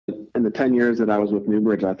in the 10 years that I was with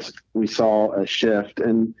Newbridge, we saw a shift.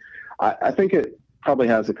 And I think it probably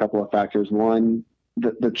has a couple of factors. One,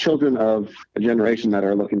 the children of a generation that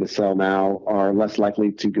are looking to sell now are less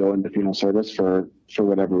likely to go into funeral service for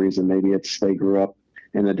whatever reason. Maybe it's they grew up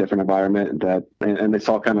in a different environment and they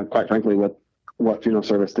saw kind of, quite frankly, what funeral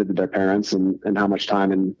service did to their parents and how much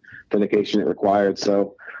time and dedication it required.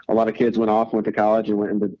 So a lot of kids went to college and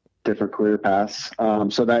went into different career paths.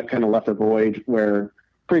 So that kind of left a void where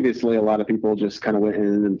previously a lot of people just kind of went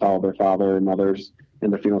in and followed their father and mothers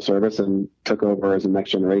in the funeral service and took over as the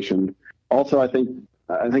next generation. Also, I think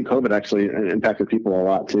COVID actually impacted people a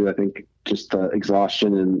lot too. I think just the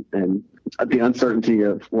exhaustion and the uncertainty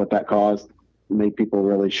of what that caused made people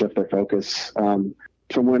really shift their focus. From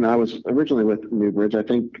when I was originally with Newbridge, I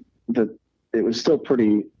think that it was still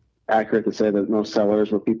pretty accurate to say that most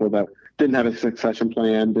sellers were people that didn't have a succession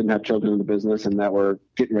plan, didn't have children in the business, and that were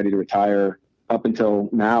getting ready to retire. Up until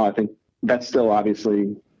now, I think that's still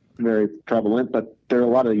obviously very prevalent, but there are a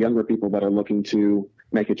lot of younger people that are looking to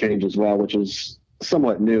make a change as well, which is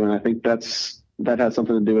somewhat new. And I think that has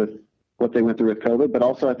something to do with what they went through with COVID, but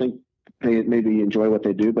also I think they maybe enjoy what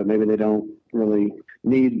they do, but maybe they don't really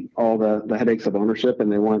need all the headaches of ownership, and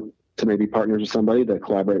they want to maybe partner with somebody to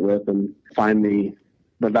collaborate with and find the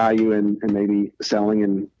value in maybe selling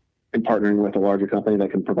and partnering with a larger company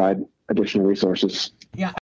that can provide additional resources. Yeah.